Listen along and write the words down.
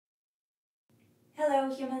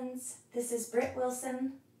Hello humans, this is Britt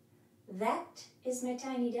Wilson. That is my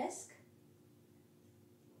tiny desk.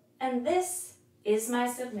 And this is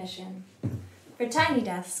my submission for Tiny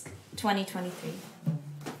Desk 2023.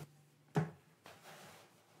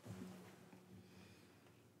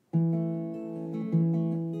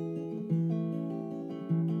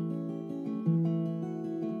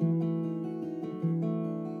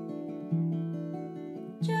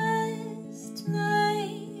 Just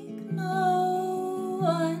like no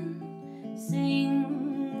one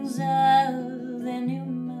sings of the new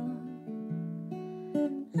moon,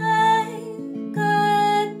 I've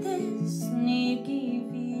got this sneaky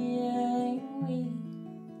feeling we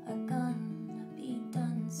are gonna be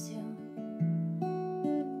done soon.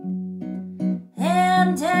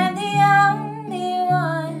 And I'm the only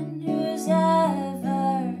one who's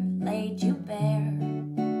ever laid you bare.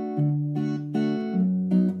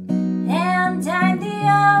 And I'm the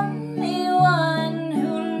only one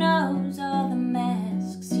who knows all the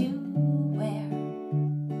masks you wear.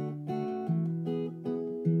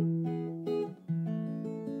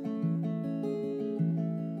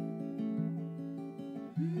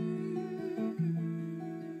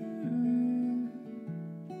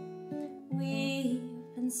 We've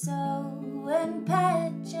been sewing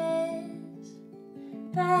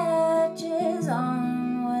patches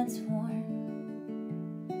on what's worn.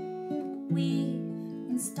 We've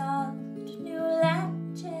installed new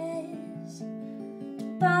latches to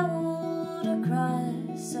bolt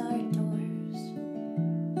across our doors.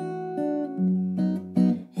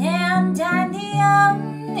 And I'm the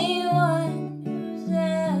only one who's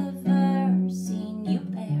ever seen you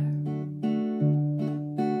bare.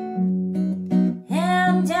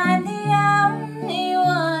 And I'm the only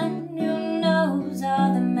one who knows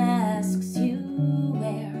all the masks you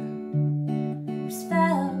wear. Who's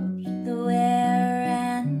felt the wear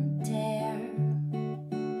and tear.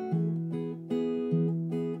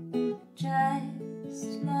 Just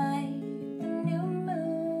like the new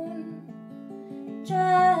moon,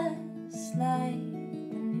 just like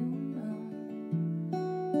the new moon,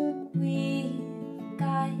 we've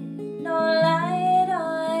got no light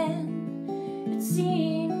on. It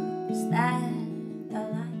seems that the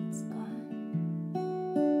light's gone.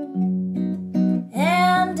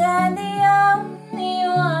 And I'm the only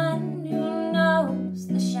one who knows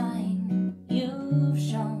the shine you've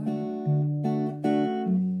shown.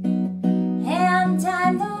 And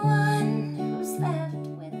I'm the one who's left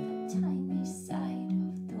with the tiny side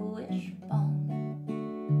of the wishbone.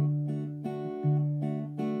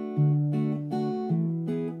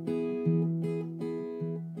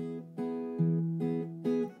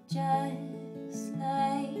 Just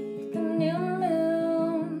like the new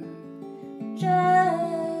moon,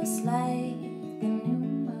 just like the new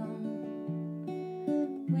moon,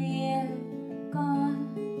 we're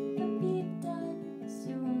gonna be done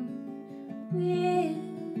soon. We're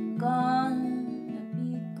gonna